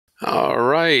All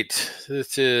right,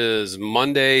 this is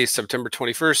Monday, September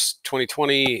 21st,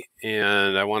 2020,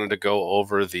 and I wanted to go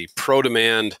over the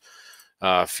Prodemand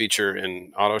feature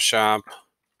in AutoShop.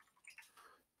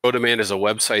 Prodemand is a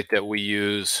website that we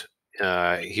use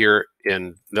here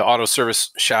in the auto service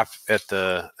shop at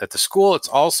the school. It's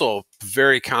also a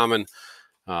very common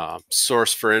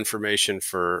source for information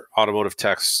for automotive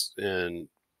techs in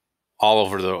all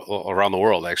over around the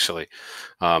world, actually.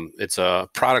 It's a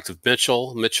product of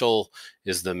Mitchell. Mitchell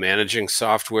is the managing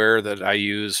software that I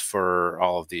use for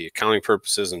all of the accounting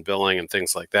purposes and billing and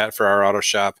things like that for our auto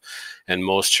shop. And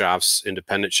most shops,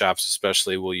 independent shops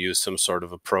especially, will use some sort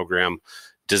of a program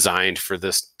designed for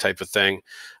this type of thing.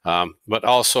 But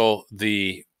also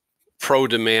the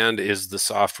Prodemand is the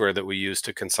software that we use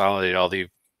to consolidate all the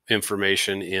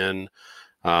information in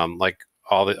like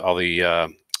all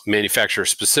the manufacturer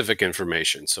specific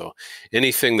information. So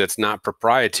anything that's not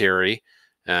proprietary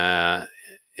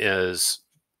is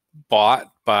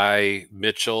bought by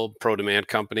Mitchell Prodemand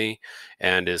Company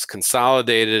and is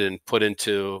consolidated and put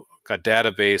into a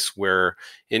database where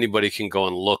anybody can go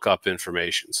and look up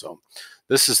information. So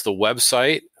this is the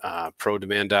website,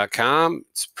 prodemand.com.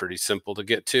 It's pretty simple to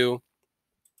get to.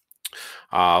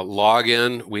 Log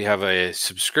in. We have a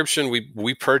subscription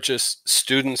we purchase.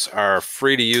 Students are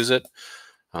free to use it.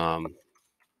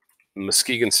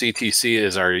 Muskegon CTC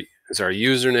is our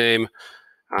username.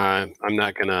 I'm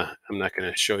not gonna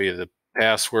show you the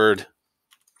password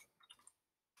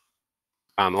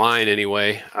online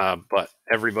anyway, but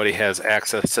everybody has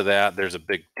access to that. There's a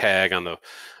big tag on the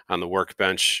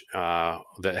workbench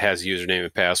that has username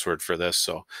and password for this.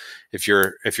 So if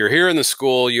you're here in the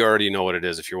school, you already know what it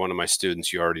is. If you're one of my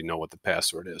students, you already know what the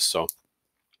password is. So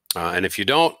and if you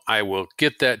don't, I will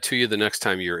get that to you the next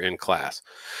time you're in class.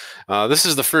 This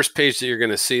is the first page that you're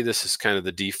going to see. This is kind of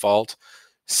the default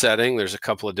setting. There's a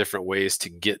couple of different ways to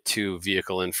get to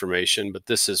vehicle information, but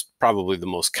this is probably the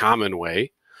most common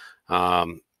way. I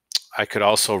could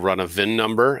also run a VIN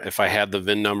number if I had the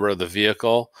VIN number of the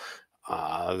vehicle.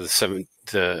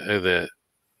 The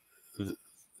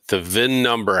VIN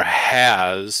number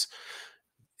has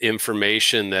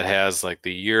information that has like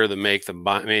the year, the make, the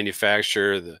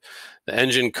manufacturer, the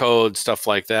engine code, stuff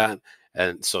like that.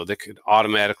 And so they could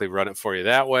automatically run it for you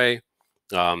that way.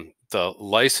 The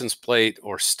license plate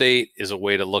or state is a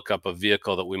way to look up a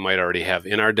vehicle that we might already have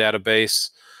in our database.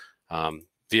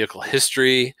 Vehicle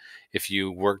history, if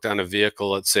you worked on a vehicle,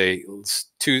 let's say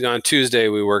on Tuesday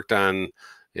we worked on,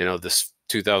 this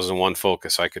 2001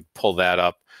 Focus, I could pull that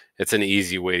up. It's an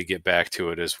easy way to get back to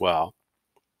it as well.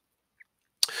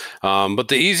 But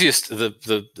the easiest,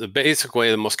 the basic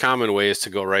way, the most common way is to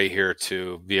go right here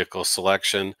to vehicle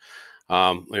selection.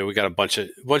 We got a bunch of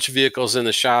vehicles in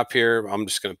the shop here. I'm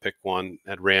just going to pick one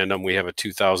at random. We have a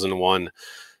 2001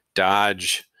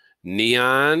 Dodge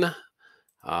Neon.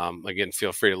 Again,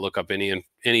 feel free to look up any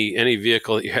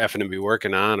vehicle that you happen to be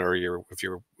working on, or if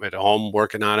you're at home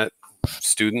working on it.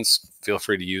 Students, feel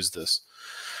free to use this.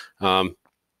 Here,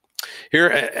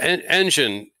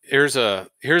 engine. Here's a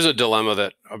dilemma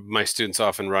that my students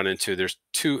often run into.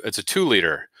 It's a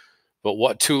 2-liter, but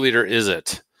what 2-liter is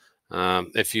it?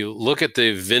 If you look at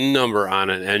the VIN number on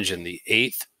an engine, the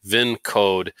 8th VIN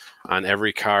code on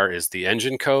every car is the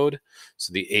engine code.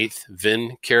 So the 8th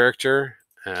VIN character,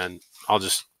 and I'll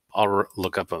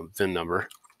look up a VIN number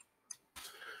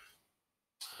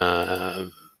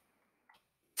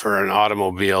for an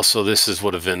automobile. So this is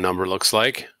what a VIN number looks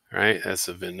like, right? That's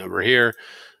the VIN number here.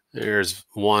 There's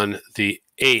the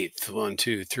 8th. 1,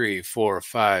 2, 3, 4,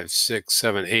 5, 6,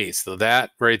 7, 8. So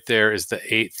that right there is the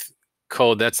 8th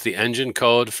code. That's the engine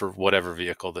code for whatever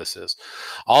vehicle this is.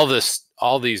 All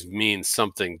these mean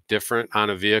something different on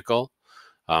a vehicle,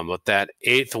 but that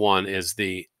 8th one is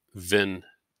the VIN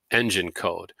engine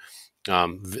code.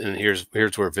 And here's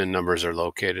where VIN numbers are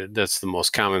located. That's the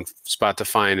most common spot to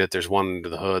find it. There's one under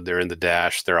the hood. They're in the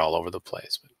dash. They're all over the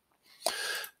place.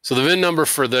 So the VIN number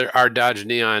for our Dodge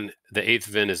Neon, the 8th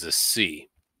VIN is a C.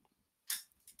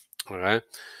 Okay.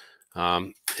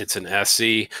 It's an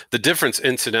SE. The difference,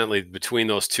 incidentally, between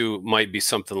those two might be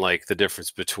something like the difference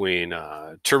between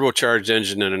a turbocharged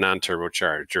engine and a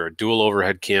non-turbocharged, or a dual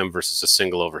overhead cam versus a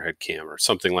single overhead cam, or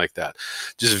something like that.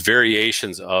 Just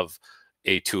variations of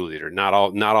a 2-liter. Not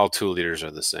all 2-liters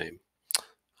are the same.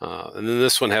 And then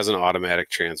this one has an automatic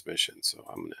transmission. So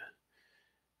I'm going to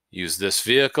use this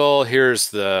vehicle. Here's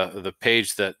the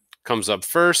page that comes up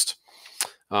first.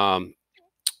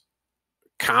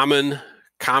 Common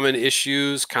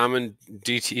issues, common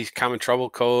trouble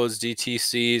codes,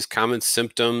 DTCs, common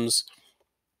symptoms.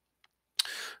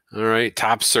 All right,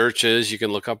 top searches. You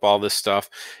can look up all this stuff.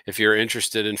 If you're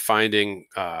interested in finding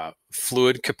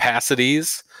fluid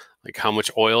capacities, like how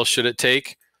much oil should it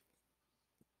take,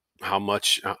 how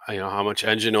much how much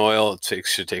engine oil it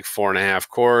takes, should take 4.5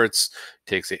 quarts,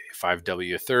 takes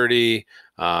 5W30.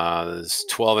 There's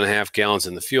 12.5 gallons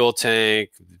in the fuel tank.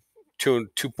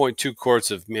 2.2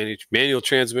 quarts of manual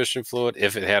transmission fluid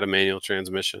if it had a manual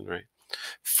transmission, right?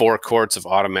 4 quarts of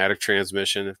automatic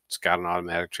transmission if it's got an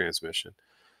automatic transmission.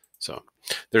 So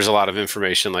there's a lot of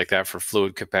information like that for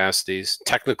fluid capacities.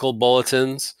 Technical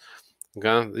bulletins.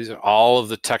 Okay, these are all of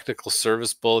the technical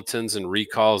service bulletins and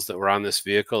recalls that were on this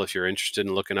vehicle. If you're interested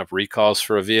in looking up recalls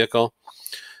for a vehicle,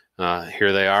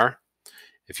 here they are.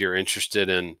 If you're interested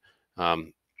in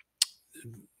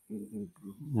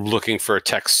looking for a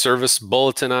tech service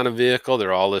bulletin on a vehicle,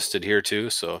 they're all listed here too.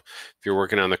 So if you're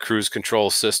working on the cruise control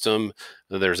system,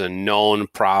 there's a known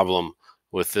problem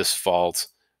with this fault.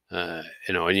 And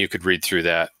you could read through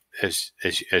that as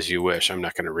you wish. I'm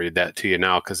not going to read that to you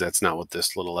now because that's not what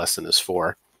this little lesson is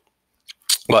for.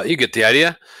 But you get the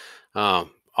idea.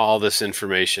 All this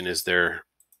information is there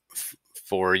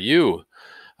for you.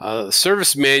 The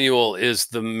service manual is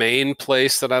the main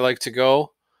place that I like to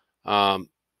go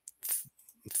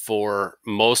for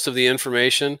most of the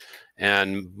information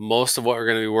and most of what we're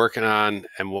going to be working on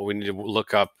and what we need to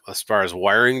look up as far as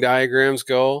wiring diagrams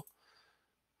go.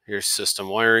 Here's system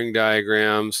wiring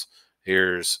diagrams.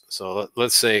 So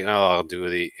let's say I'll do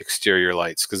the exterior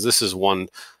lights because this is one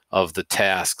of the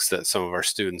tasks that some of our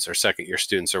students or second year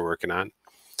students are working on.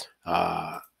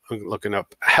 Looking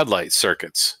up headlight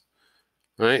circuits.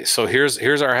 All right, so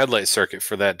here's our headlight circuit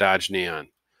for that Dodge Neon.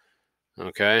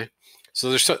 Okay, so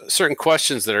there's certain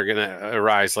questions that are going to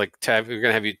arise, like we're going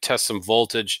to have you test some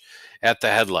voltage at the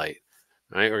headlight.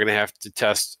 Right, we're going to have to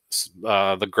test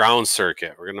the ground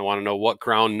circuit. We're going to want to know what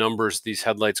ground numbers these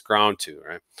headlights ground to,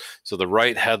 right? So the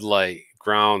right headlight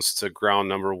grounds to ground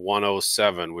number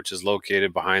 107, which is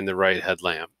located behind the right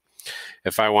headlamp.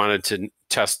 If I wanted to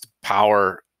test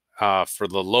power for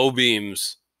the low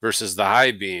beams versus the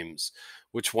high beams,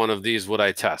 which one of these would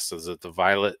I test? Is it the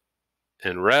violet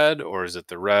and red, or is it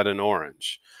the red and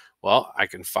orange? Well, I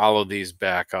can follow these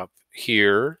back up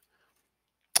here.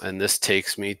 And this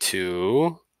takes me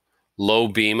to low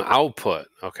beam output.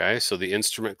 Okay, so the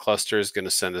instrument cluster is going to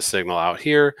send a signal out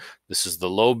here. This is the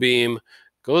low beam,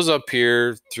 goes up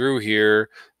here, through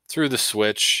the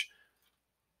switch,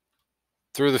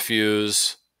 through the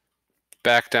fuse,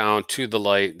 back down to the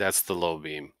light. That's the low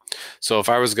beam. So if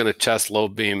I was going to test low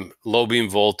beam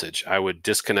voltage, I would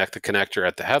disconnect the connector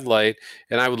at the headlight,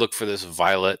 and I would look for this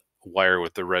violet wire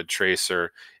with the red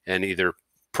tracer and either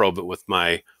probe it with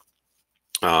my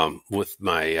with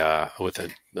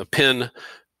a pin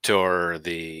to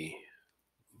the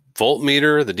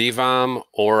voltmeter, the DVOM,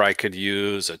 or I could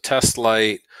use a test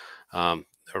light, or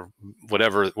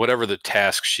whatever the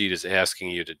task sheet is asking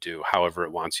you to do, however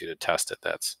it wants you to test it.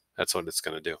 That's what it's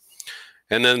going to do.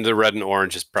 And then the red and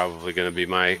orange is probably going to be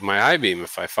my I-beam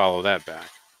if I follow that back.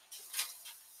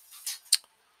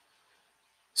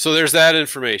 So there's that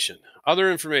information.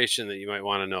 Other information that you might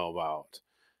want to know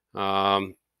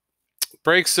about.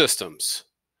 Brake systems,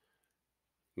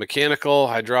 mechanical,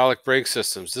 hydraulic brake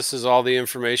systems. This is all the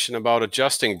information about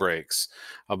adjusting brakes,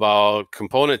 about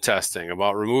component testing,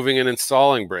 about removing and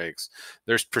installing brakes.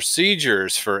 There's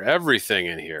procedures for everything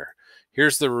in here.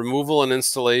 Here's the removal and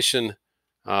installation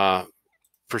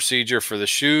procedure for the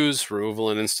shoes,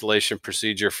 removal and installation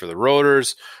procedure for the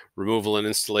rotors, removal and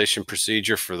installation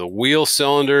procedure for the wheel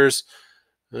cylinders.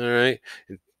 All right.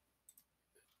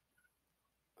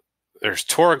 There's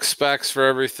torque specs for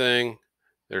everything.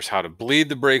 There's how to bleed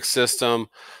the brake system.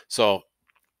 So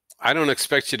I don't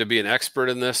expect you to be an expert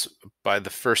in this by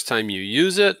the first time you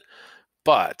use it,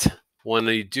 but when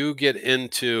you do get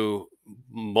into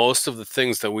most of the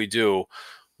things that we do,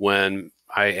 when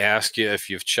I ask you if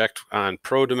you've checked on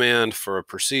Prodemand for a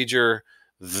procedure,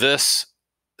 this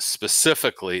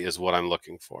specifically is what I'm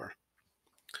looking for.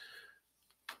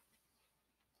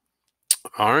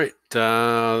 All right,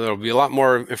 there'll be a lot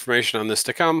more information on this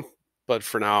to come, but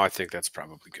for now, I think that's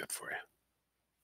probably good for you.